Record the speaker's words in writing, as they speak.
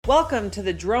Welcome to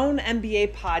the Drone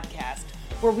MBA podcast,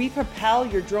 where we propel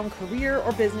your drone career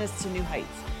or business to new heights,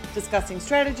 discussing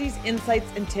strategies,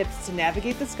 insights, and tips to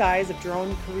navigate the skies of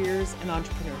drone careers and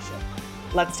entrepreneurship.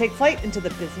 Let's take flight into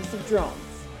the business of drones.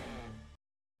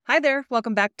 Hi there.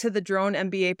 Welcome back to the Drone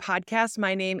MBA podcast.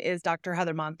 My name is Dr.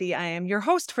 Heather Monthie. I am your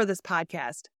host for this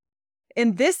podcast.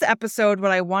 In this episode,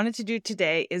 what I wanted to do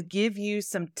today is give you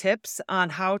some tips on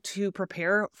how to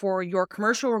prepare for your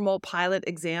commercial remote pilot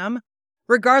exam,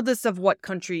 regardless of what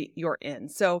country you're in.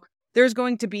 So there's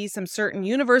going to be some certain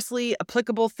universally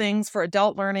applicable things for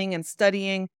adult learning and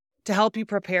studying to help you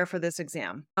prepare for this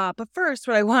exam. But first,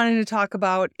 what I wanted to talk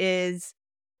about is,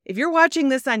 if you're watching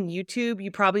this on YouTube,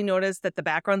 you probably noticed that the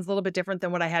background's a little bit different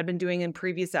than what I had been doing in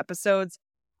previous episodes.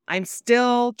 I'm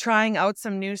still trying out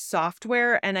some new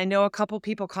software, and I know a couple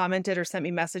people commented or sent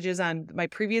me messages on my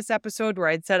previous episode where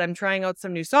I'd said I'm trying out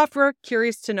some new software,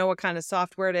 curious to know what kind of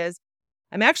software it is.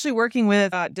 I'm actually working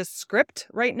with Descript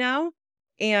right now,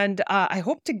 and I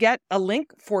hope to get a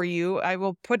link for you. I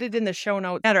will put it in the show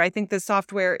notes. I think this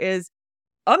software is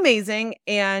amazing,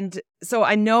 and so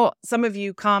I know some of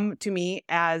you come to me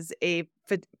as a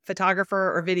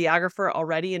photographer or videographer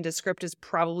already, and Descript is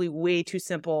probably way too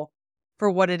simple for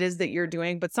what it is that you're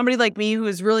doing. But somebody like me who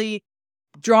is really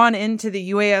drawn into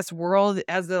the UAS world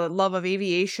as a love of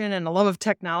aviation and a love of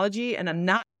technology, and I'm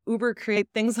not uber creative,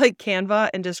 things like Canva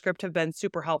and Descript have been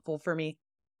super helpful for me.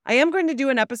 I am going to do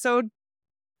an episode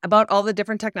about all the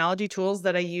different technology tools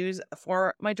that I use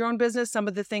for my drone business. Some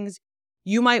of the things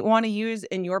you might want to use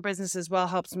in your business as well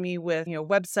helps me with,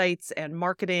 websites and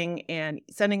marketing and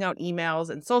sending out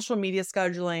emails and social media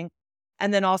scheduling.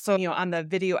 And then also, on the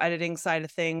video editing side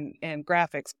of things and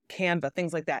graphics, Canva,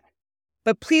 things like that.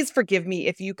 But please forgive me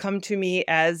if you come to me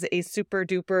as a super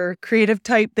duper creative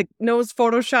type that knows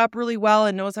Photoshop really well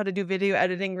and knows how to do video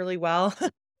editing really well.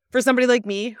 For somebody like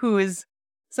me who is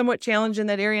somewhat challenged in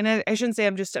that area, and I shouldn't say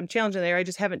I'm challenged in there, I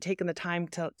just haven't taken the time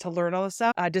to learn all this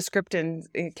stuff. Descript and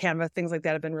Canva, things like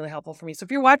that have been really helpful for me. So if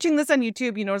you're watching this on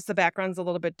YouTube, you notice the background's a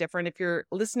little bit different. If you're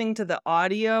listening to the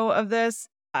audio of this,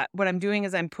 what I'm doing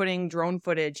is I'm putting drone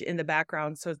footage in the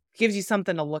background, so it gives you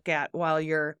something to look at while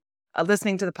you're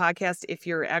listening to the podcast. If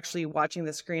you're actually watching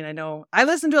the screen, I know I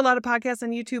listen to a lot of podcasts on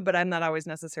YouTube, but I'm not always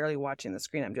necessarily watching the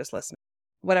screen. I'm just listening.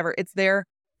 Whatever, it's there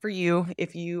for you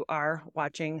if you are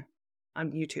watching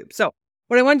on YouTube. So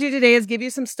what I want to do today is give you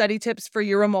some study tips for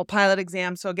your remote pilot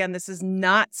exam. So again, this is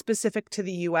not specific to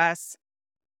the US.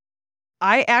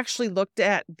 I actually looked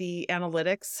at the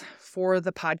analytics for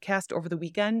the podcast over the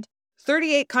weekend.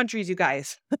 38 countries, you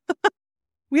guys.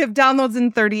 We have downloads in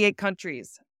 38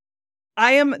 countries.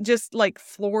 I am just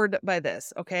floored by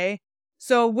this, okay?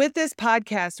 So with this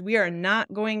podcast, we are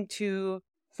not going to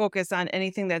focus on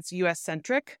anything that's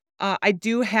US-centric. I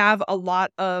do have a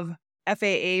lot of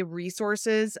FAA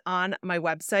resources on my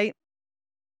website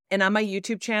and on my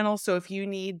YouTube channel. So if you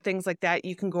need things like that,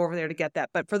 you can go over there to get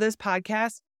that. But for this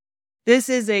podcast, this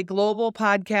is a global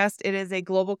podcast. It is a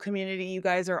global community. You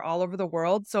guys are all over the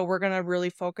world. So we're going to really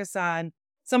focus on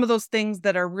some of those things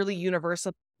that are really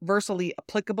universally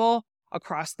applicable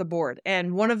across the board.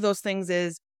 And one of those things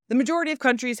is the majority of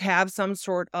countries have some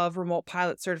sort of remote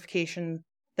pilot certification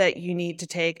that you need to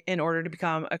take in order to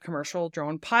become a commercial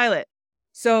drone pilot.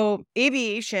 So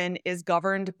aviation is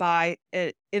governed by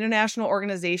an international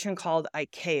organization called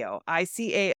ICAO,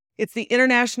 ICAO. It's the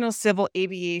International Civil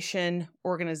Aviation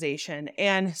Organization.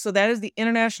 And so that is the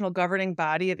international governing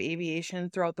body of aviation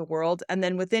throughout the world. And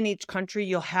then within each country,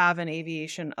 you'll have an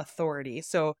aviation authority.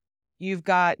 So you've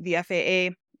got the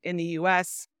FAA in the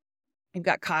US, you've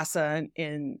got CASA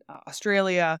in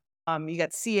Australia, you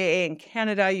got CAA in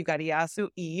Canada, you got EASA,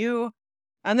 EU.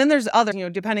 And then there's others,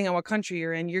 depending on what country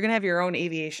you're in, you're going to have your own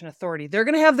aviation authority. They're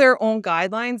going to have their own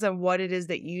guidelines on what it is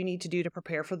that you need to do to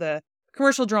prepare for the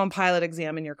commercial drone pilot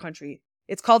exam in your country.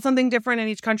 It's called something different in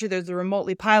each country. There's the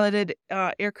remotely piloted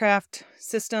aircraft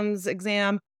systems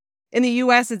exam. In the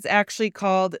US, it's actually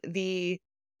called the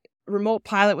remote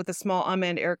pilot with a small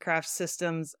unmanned aircraft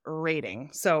systems rating.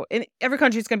 So in every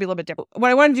country, it's going to be a little bit different.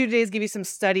 What I want to do today is give you some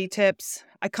study tips.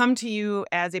 I come to you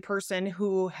as a person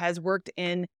who has worked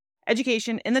in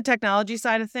education in the technology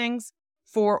side of things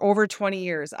for over 20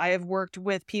 years. I have worked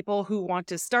with people who want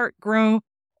to start, grow,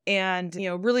 and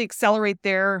really accelerate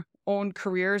their own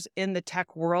careers in the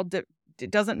tech world.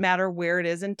 It doesn't matter where it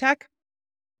is in tech.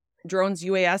 Drones,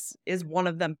 UAS is one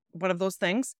of them, one of those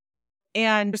things.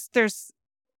 And there's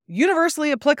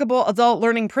universally applicable adult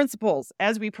learning principles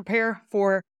as we prepare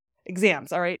for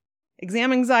exams. All right.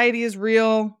 Exam anxiety is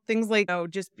real. Things like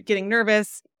just getting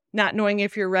nervous, not knowing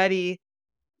if you're ready,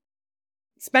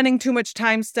 spending too much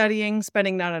time studying,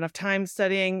 spending not enough time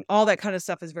studying, all that kind of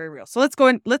stuff is very real. So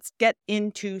let's get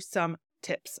into some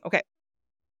tips. Okay.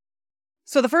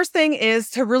 So the first thing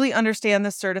is to really understand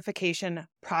the certification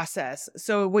process.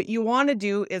 So what you want to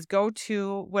do is go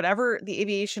to whatever the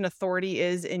aviation authority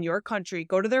is in your country,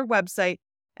 go to their website,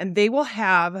 and they will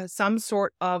have some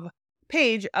sort of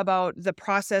page about the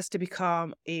process to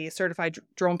become a certified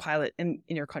drone pilot in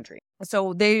your country.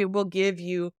 So they will give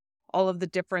you all of the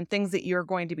different things that you're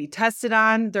going to be tested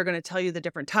on. They're going to tell you the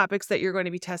different topics that you're going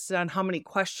to be tested on, how many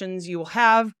questions you will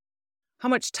have, how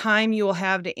much time you will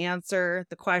have to answer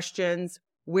the questions,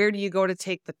 where do you go to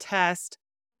take the test.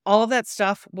 All of that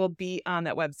stuff will be on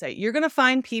that website. You're going to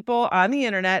find people on the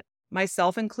internet,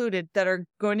 myself included, that are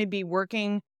going to be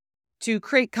working to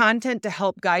create content to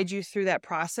help guide you through that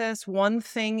process. One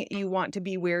thing you want to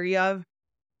be wary of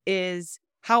is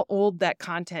how old that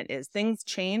content is. Things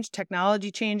change, technology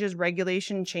changes,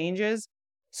 regulation changes.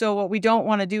 So what we don't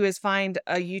want to do is find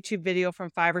a YouTube video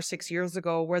from 5 or 6 years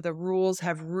ago where the rules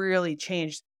have really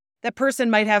changed. That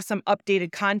person might have some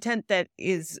updated content that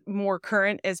is more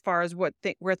current as far as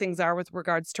where things are with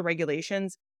regards to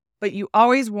regulations. But you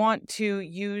always want to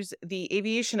use the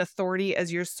aviation authority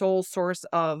as your sole source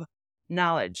of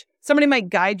knowledge. Somebody might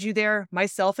guide you there,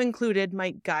 myself included,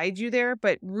 might guide you there,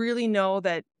 but really know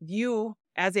that you,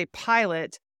 as a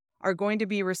pilot, are going to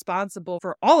be responsible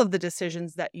for all of the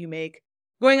decisions that you make.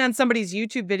 Going on somebody's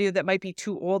YouTube video that might be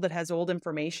too old, that has old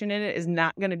information in it, is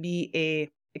not going to be an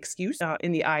excuse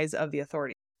in the eyes of the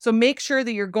authority. So make sure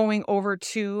that you're going over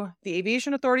to the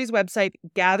aviation authority's website,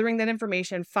 gathering that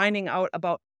information, finding out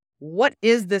about what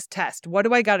is this test? What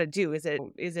do I got to do? Is it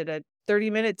a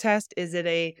 30-minute test? Is it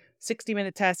a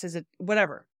 60-minute test? Is it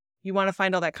whatever? You want to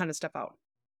find all that kind of stuff out.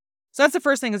 So that's the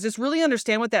first thing, is just really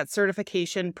understand what that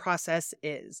certification process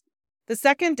is. The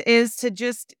second is to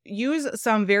just use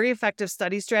some very effective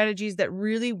study strategies that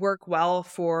really work well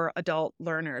for adult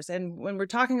learners. And when we're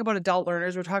talking about adult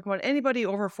learners, we're talking about anybody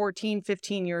over 14,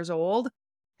 15 years old.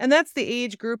 And that's the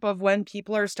age group of when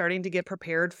people are starting to get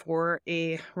prepared for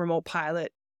a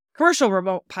commercial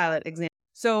remote pilot exam.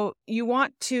 So you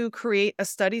want to create a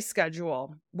study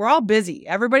schedule. We're all busy.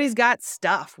 Everybody's got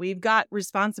stuff. We've got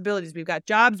responsibilities. We've got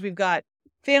jobs. We've got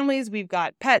families. We've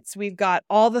got pets. We've got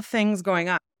all the things going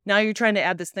on. Now you're trying to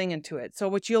add this thing into it. So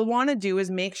what you'll want to do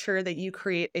is make sure that you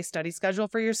create a study schedule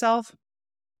for yourself.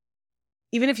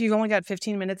 Even if you've only got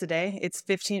 15 minutes a day, it's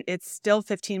still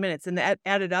 15 minutes. And that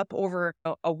added up over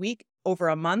a week, over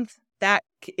a month, that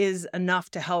is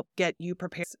enough to help get you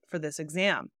prepared for this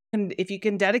exam. And if you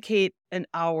can dedicate an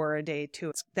hour a day to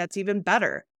it, that's even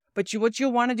better. But what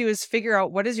you'll want to do is figure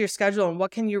out what is your schedule and what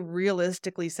can you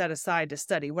realistically set aside to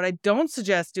study. What I don't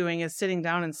suggest doing is sitting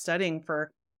down and studying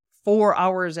for 4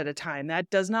 hours at a time. That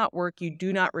does not work. You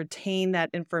do not retain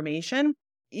that information.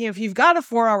 If you've got a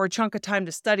 4-hour chunk of time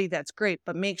to study, that's great,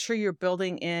 but make sure you're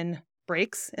building in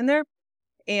breaks in there.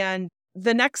 And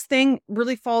the next thing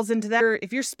really falls into that.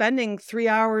 If you're spending 3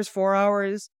 hours, 4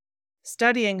 hours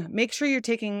studying, make sure you're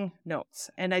taking notes.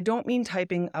 And I don't mean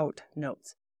typing out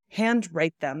notes.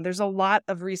 Handwrite them. There's a lot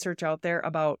of research out there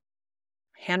about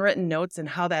handwritten notes and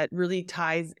how that really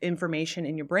ties information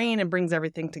in your brain and brings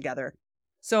everything together.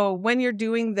 So when you're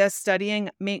doing this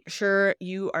studying, make sure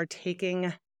you are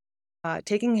taking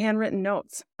handwritten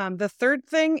notes. The third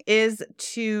thing is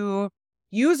to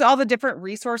use all the different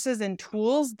resources and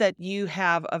tools that you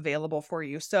have available for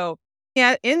you. So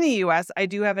yeah, in the US, I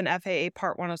do have an FAA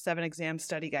Part 107 exam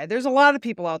study guide. There's a lot of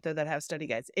people out there that have study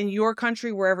guides. In your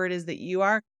country, wherever it is that you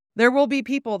are, there will be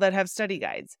people that have study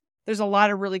guides. There's a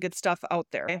lot of really good stuff out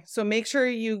there. Okay? So make sure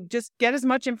you just get as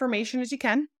much information as you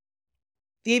can.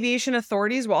 The aviation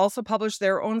authorities will also publish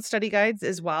their own study guides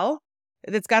as well.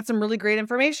 It's got some really great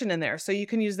information in there. So you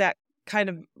can use that kind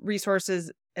of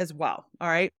resources as well. All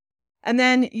right. And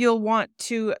then you'll want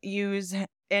to use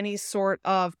any sort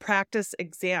of practice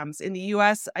exams. In the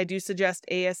US, I do suggest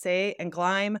ASA and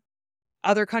GLIME.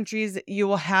 Other countries, you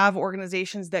will have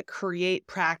organizations that create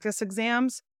practice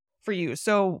exams for you.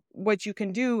 So what you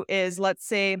can do is, let's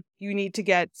say you need to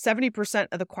get 70%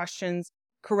 of the questions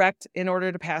correct in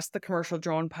order to pass the commercial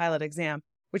drone pilot exam.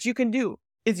 What you can do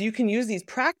is you can use these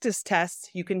practice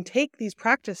tests. You can take these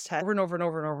practice tests over and over and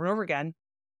over and over and over again.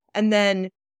 And then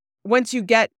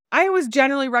I always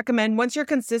generally recommend, once you're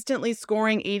consistently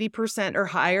scoring 80% or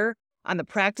higher on the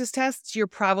practice tests, you're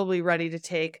probably ready to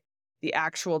take the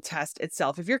actual test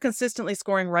itself. If you're consistently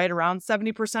scoring right around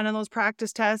 70% on those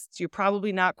practice tests, you're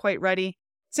probably not quite ready,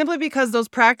 simply because those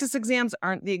practice exams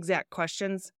aren't the exact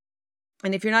questions.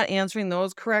 And if you're not answering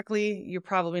those correctly, you're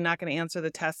probably not going to answer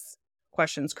the tests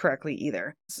questions correctly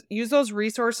either. Use those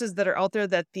resources that are out there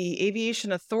that the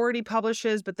Aviation Authority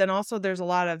publishes, but then also there's a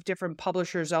lot of different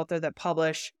publishers out there that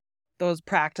publish those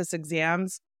practice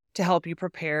exams to help you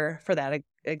prepare for that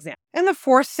exam. And the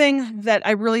fourth thing that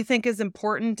I really think is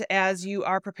important as you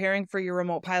are preparing for your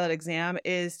remote pilot exam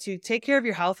is to take care of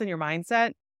your health and your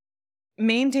mindset.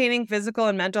 Maintaining physical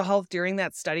and mental health during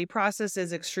that study process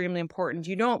is extremely important.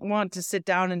 You don't want to sit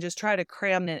down and just try to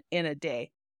cram it in a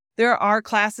day. There are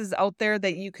classes out there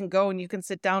that you can go and you can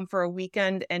sit down for a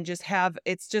weekend and just have,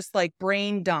 it's just like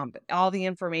brain dump all the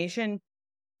information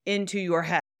into your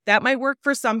head. That might work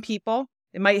for some people.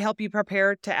 It might help you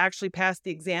prepare to actually pass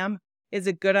the exam. Is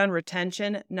it good on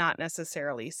retention? Not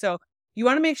necessarily. So you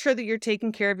want to make sure that you're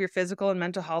taking care of your physical and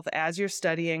mental health as you're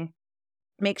studying.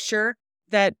 Make sure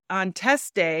that on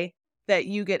test day that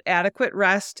you get adequate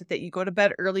rest, that you go to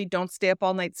bed early, don't stay up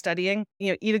all night studying,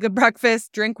 eat a good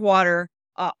breakfast, drink water,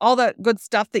 all that good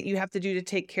stuff that you have to do to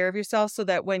take care of yourself so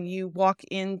that when you walk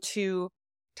into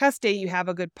test day, you have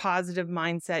a good positive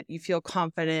mindset, you feel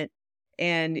confident,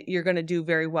 and you're going to do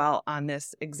very well on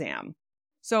this exam.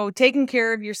 So taking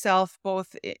care of yourself,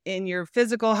 both in your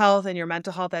physical health and your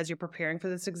mental health as you're preparing for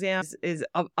this exam is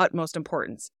of utmost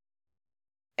importance.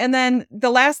 And then the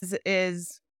last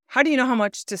is, how do you know how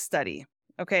much to study?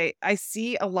 Okay, I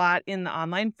see a lot in the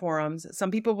online forums.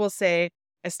 Some people will say,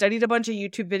 I studied a bunch of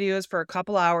YouTube videos for a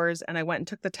couple hours and I went and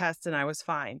took the test and I was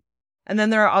fine. And then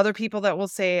there are other people that will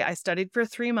say, I studied for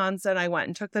 3 months and I went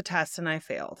and took the test and I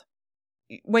failed.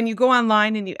 When you go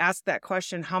online and you ask that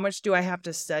question, how much do I have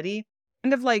to study?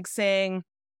 Kind of like saying,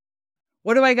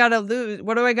 what do I got to lose?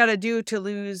 What do I got to do to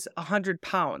lose 100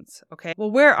 pounds? Okay, well,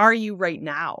 where are you right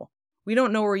now? We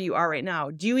don't know where you are right now.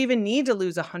 Do you even need to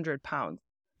lose 100 pounds?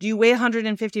 Do you weigh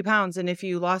 150 pounds? And if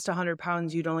you lost 100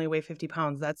 pounds, you'd only weigh 50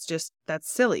 pounds. That's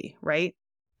silly, right?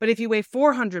 But if you weigh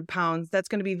 400 pounds, that's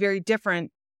going to be very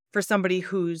different for somebody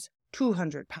who's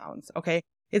 200 pounds, okay?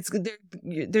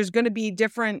 There's going to be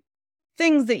different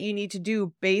things that you need to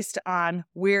do based on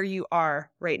where you are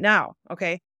right now,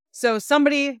 okay? So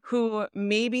somebody who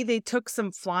maybe they took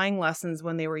some flying lessons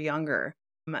when they were younger,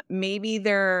 maybe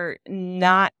they're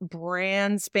not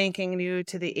brand spanking new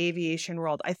to the aviation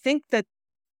world. I think that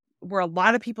where a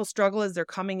lot of people struggle as they're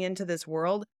coming into this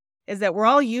world is that we're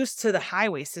all used to the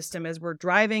highway system as we're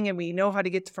driving and we know how to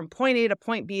get from point A to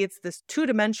point B. It's this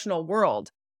two-dimensional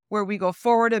world where we go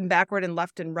forward and backward and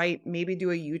left and right, maybe do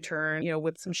a U-turn,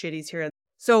 whip some shitties here.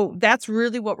 So that's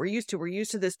really what we're used to. We're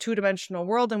used to this two-dimensional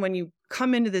world. And when you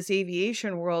come into this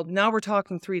aviation world, now we're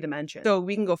talking 3 dimensions. So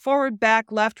we can go forward,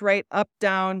 back, left, right, up,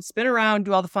 down, spin around,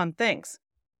 do all the fun things.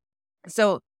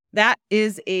 So that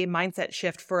is a mindset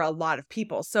shift for a lot of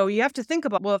people. So you have to think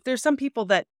about, well, if there's some people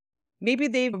that maybe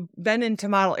they've been into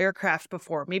model aircraft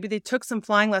before, maybe they took some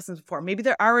flying lessons before, maybe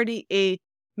they're already a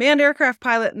manned aircraft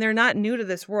pilot and they're not new to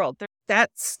this world.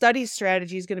 That study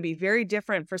strategy is going to be very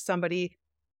different for somebody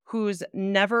who's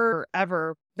never,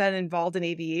 ever been involved in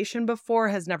aviation before,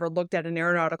 has never looked at an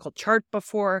aeronautical chart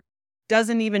before,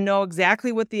 doesn't even know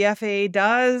exactly what the FAA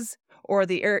does or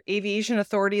the Aviation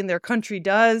Authority in their country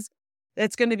does.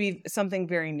 It's going to be something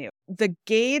very new. The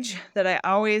gauge that I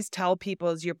always tell people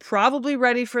is you're probably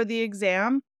ready for the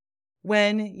exam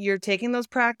when you're taking those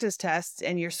practice tests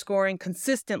and you're scoring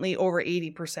consistently over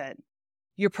 80%.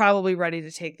 You're probably ready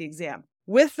to take the exam,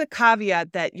 with the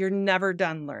caveat that you're never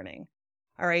done learning.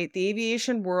 All right. The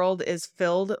aviation world is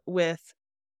filled with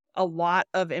a lot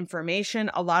of information,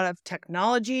 a lot of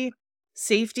technology.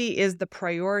 Safety is the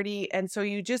priority. And so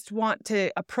you just want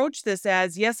to approach this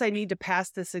as, yes, I need to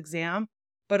pass this exam,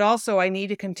 but also I need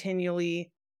to continually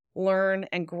learn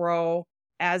and grow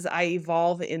as I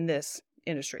evolve in this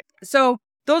industry. So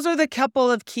those are the couple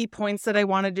of key points that I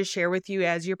wanted to share with you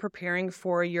as you're preparing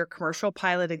for your commercial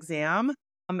pilot exam.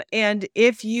 And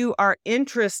if you are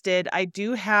interested, I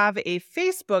do have a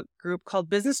Facebook group called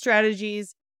Business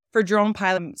Strategies for Drone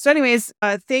Pilot. So anyways,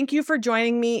 thank you for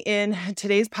joining me in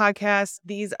today's podcast.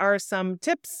 These are some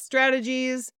tips,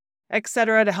 strategies,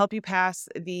 etc., to help you pass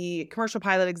the commercial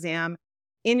pilot exam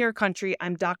in your country.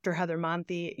 I'm Dr. Heather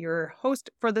Monthi, your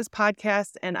host for this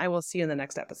podcast, and I will see you in the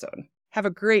next episode. Have a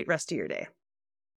great rest of your day.